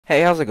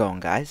Hey, how's it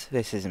going, guys?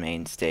 This is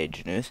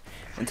MainStageNews,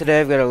 and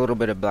today I've got a little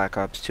bit of Black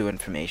Ops 2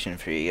 information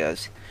for you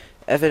guys.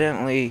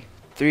 Evidently,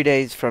 3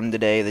 days from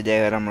today, the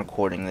day that I'm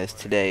recording this,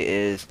 today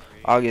is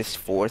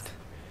August 4th.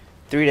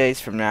 3 days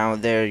from now,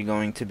 they're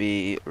going to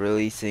be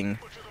releasing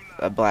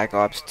a Black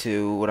Ops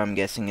 2, what I'm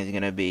guessing is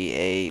going to be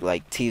a,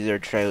 teaser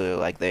trailer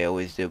like they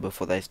always do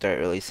before they start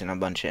releasing a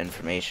bunch of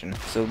information.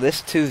 So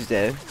this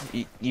Tuesday,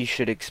 you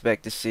should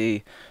expect to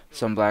see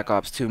some Black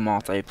Ops 2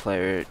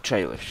 multiplayer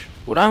trailers.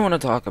 What I want to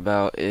talk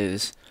about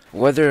is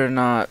whether or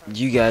not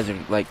you guys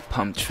are,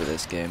 pumped for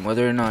this game,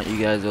 whether or not you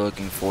guys are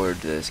looking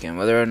forward to this game,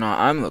 whether or not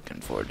I'm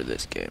looking forward to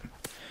this game.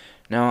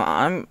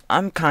 Now,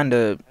 I'm kind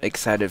of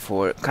excited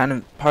for it.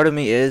 Part of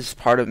me is,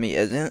 part of me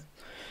isn't.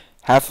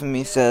 Half of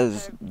me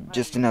says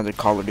just another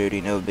Call of Duty,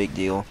 no big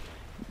deal.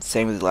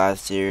 Same as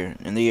last year,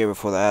 and the year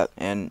before that,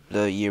 and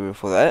the year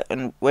before that,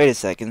 and wait a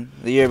second,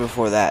 the year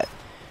before that.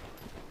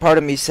 Part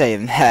of me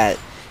saying that,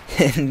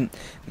 and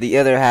the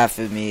other half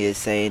of me is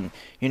saying,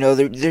 you know,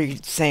 they're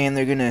saying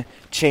they're gonna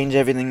change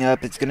everything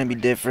up, it's gonna be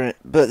different,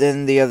 but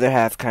then the other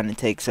half kind of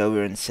takes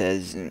over and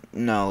says,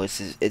 no, it's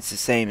the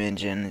same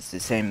engine, it's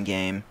the same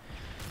game.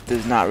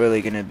 There's not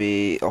really gonna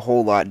be a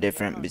whole lot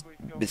different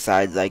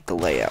besides like the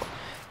layout.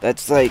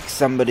 That's like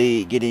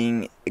somebody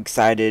getting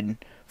excited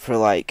for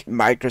like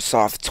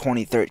Microsoft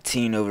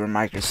 2013 over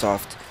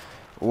Microsoft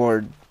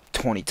Word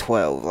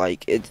 2012.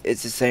 Like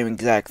it's the same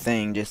exact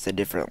thing, just a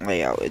different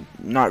layout.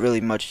 Not really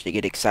much to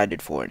get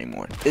excited for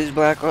anymore. Is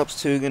Black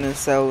Ops 2 gonna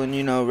sell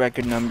in,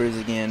 record numbers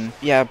again?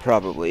 Yeah,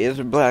 probably. Is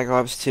Black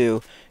Ops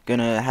 2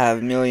 gonna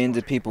have millions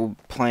of people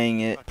playing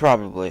it?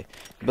 Probably.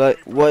 But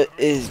what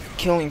is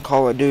killing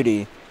Call of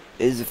Duty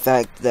is the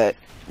fact that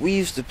we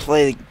used to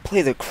play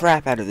the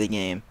crap out of the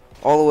game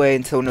all the way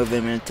until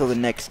November, until the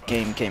next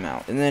game came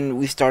out. And then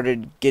we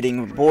started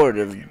getting bored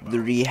of the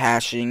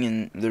rehashing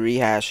and the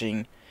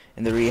rehashing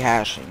and the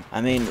rehashing. I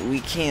mean, we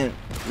can't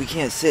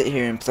sit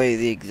here and play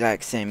the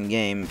exact same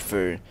game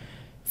for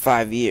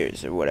 5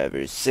 years or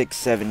whatever, 6,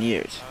 7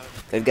 years.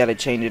 They've got to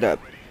change it up.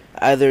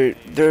 Either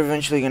they're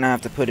eventually going to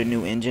have to put a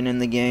new engine in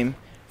the game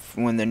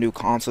when the new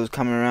consoles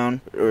come around,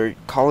 or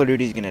Call of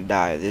Duty's going to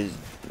die. There's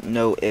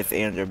no ifs,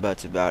 ands, or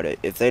buts about it.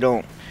 If they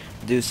don't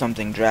do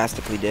something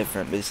drastically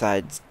different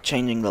besides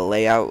changing the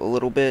layout a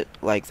little bit,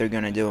 like they're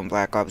gonna do in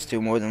Black Ops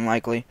 2 more than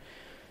likely.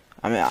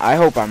 I mean, I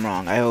hope I'm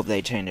wrong. I hope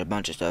they change a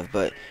bunch of stuff,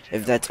 but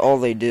if that's all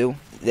they do,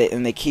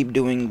 and they keep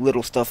doing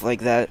little stuff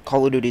like that,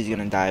 Call of Duty's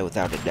gonna die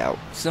without a doubt.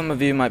 Some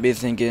of you might be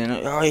thinking,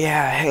 oh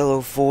yeah,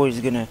 Halo 4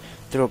 is gonna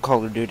throw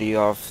Call of Duty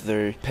off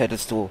their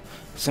pedestal.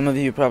 Some of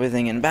you are probably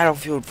thinking,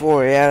 Battlefield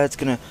 4, yeah, that's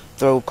gonna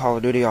throw Call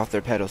of Duty off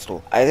their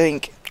pedestal. I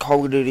think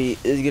Call of Duty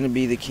is going to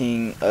be the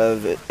king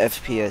of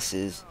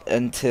FPSs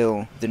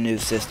until the new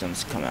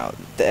systems come out.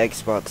 The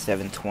Xbox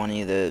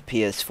 720, the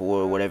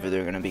PS4, whatever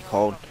they're going to be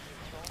called.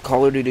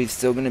 Call of Duty is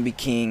still going to be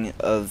king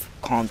of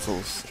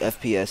consoles,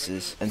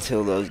 FPSs,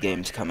 until those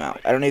games come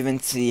out. I don't even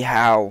see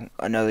how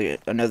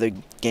another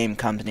game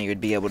company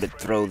would be able to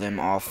throw them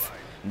off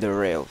the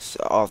rails,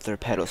 off their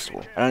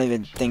pedestal. I don't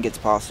even think it's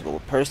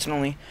possible.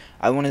 Personally,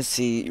 I want to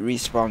see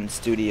Respawn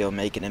Studio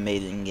make an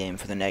amazing game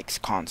for the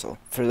next console.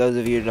 For those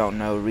of you who don't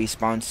know,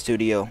 Respawn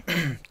Studio,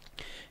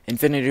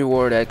 Infinity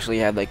Ward actually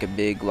had like a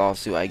big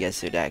lawsuit. I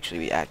guess it'd actually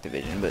be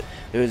Activision, but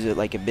there was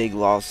like a big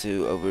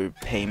lawsuit over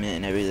payment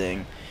and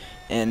everything.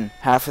 And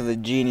half of the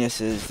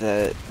geniuses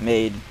that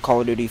made Call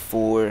of Duty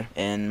 4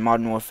 and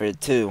Modern Warfare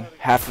 2,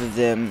 half of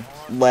them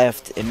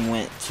left and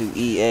went to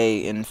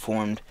EA and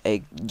formed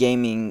a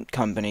gaming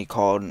company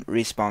called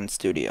Respawn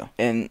Studio.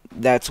 And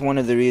that's one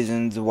of the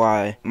reasons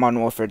why Modern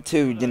Warfare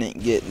 2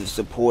 didn't get the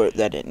support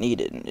that it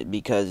needed,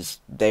 because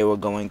they were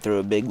going through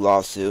a big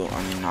lawsuit.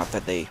 I mean, not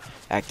that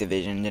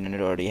Activision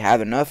didn't already have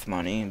enough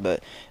money,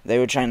 but they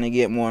were trying to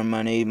get more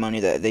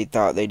money that they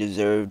thought they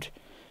deserved.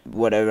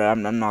 Whatever,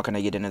 I'm not going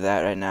to get into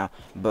that right now,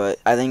 but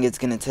I think it's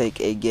going to take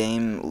a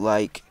game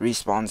like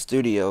Respawn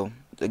Studio,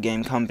 a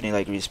game company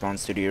like Respawn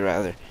Studio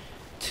rather,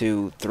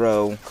 to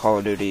throw Call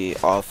of Duty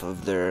off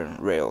of their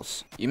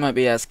rails. You might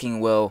be asking,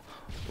 well,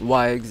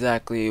 why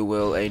exactly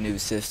will a new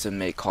system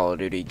make Call of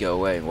Duty go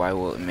away? Why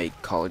will it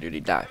make Call of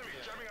Duty die?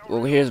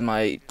 Well, here's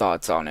my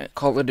thoughts on it.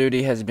 Call of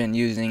Duty has been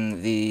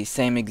using the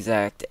same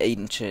exact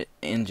ancient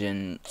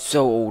engine,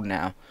 so old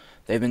now.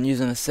 They've been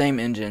using the same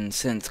engine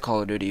since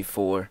Call of Duty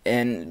 4,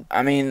 and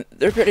I mean,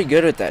 they're pretty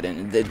good at that.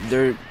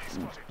 They're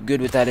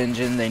good with that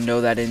engine. They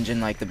know that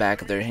engine like the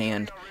back of their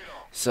hand.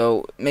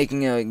 So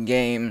making a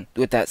game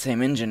with that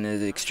same engine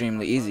is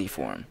extremely easy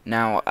for them.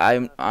 Now,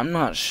 I'm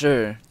not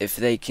sure if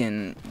they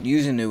can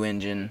use a new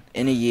engine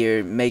in a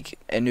year, make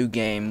a new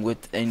game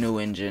with a new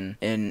engine,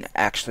 and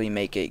actually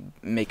make a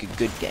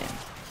good game.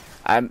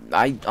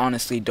 I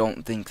honestly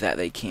don't think that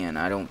they can.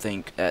 I don't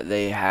think that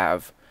they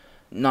have,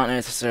 not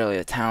necessarily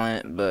a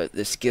talent, but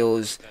the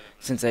skills,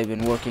 since they've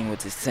been working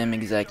with the same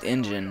exact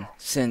engine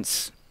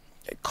since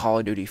Call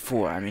of Duty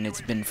 4. I mean,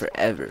 it's been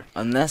forever.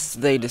 Unless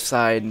they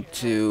decide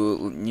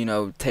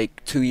to,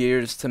 take 2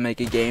 years to make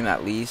a game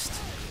at least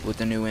with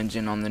the new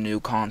engine on the new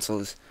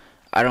consoles,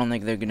 I don't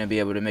think they're gonna be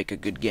able to make a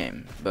good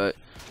game. But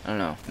I don't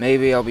know.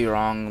 Maybe I'll be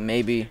wrong.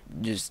 Maybe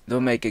just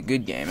they'll make a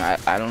good game.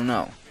 I don't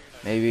know.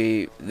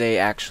 Maybe they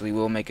actually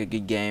will make a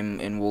good game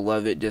and we'll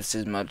love it just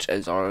as much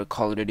as our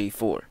Call of Duty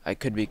 4. I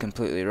could be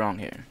completely wrong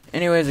here.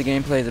 Anyways, the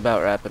gameplay is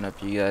about wrapping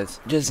up, you guys.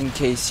 Just in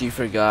case you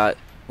forgot,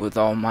 with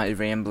all my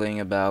rambling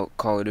about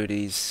Call of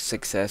Duty's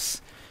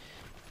success,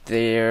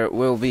 there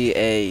will be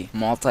a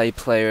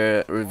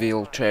multiplayer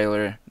reveal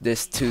trailer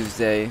this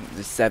Tuesday,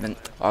 the 7th,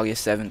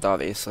 August 7th,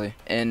 obviously.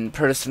 And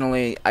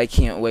personally, I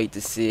can't wait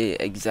to see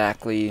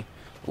exactly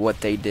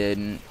what they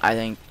did. I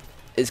think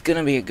it's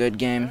gonna be a good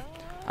game.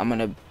 I'm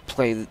gonna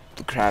play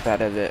the crap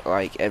out of it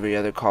like every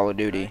other Call of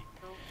Duty.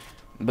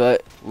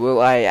 But will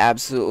I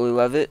absolutely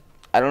love it?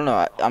 I don't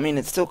know. I mean,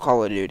 it's still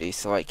Call of Duty,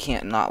 so I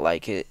can't not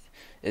like it.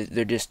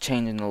 They're just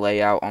changing the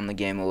layout on the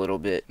game a little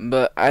bit.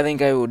 But I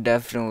think I will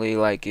definitely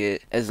like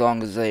it as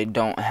long as they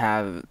don't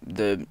have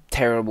the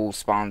terrible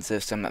spawn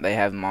system that they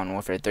have in Modern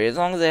Warfare 3. As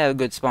long as they have a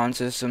good spawn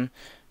system,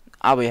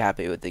 I'll be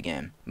happy with the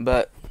game.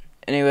 But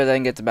anyways, I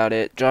think that's about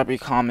it. Drop your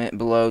comment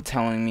below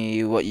telling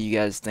me what you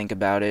guys think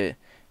about it.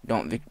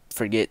 Don't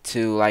forget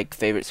to like,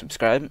 favorite,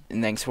 subscribe,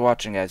 and thanks for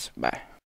watching, guys. Bye.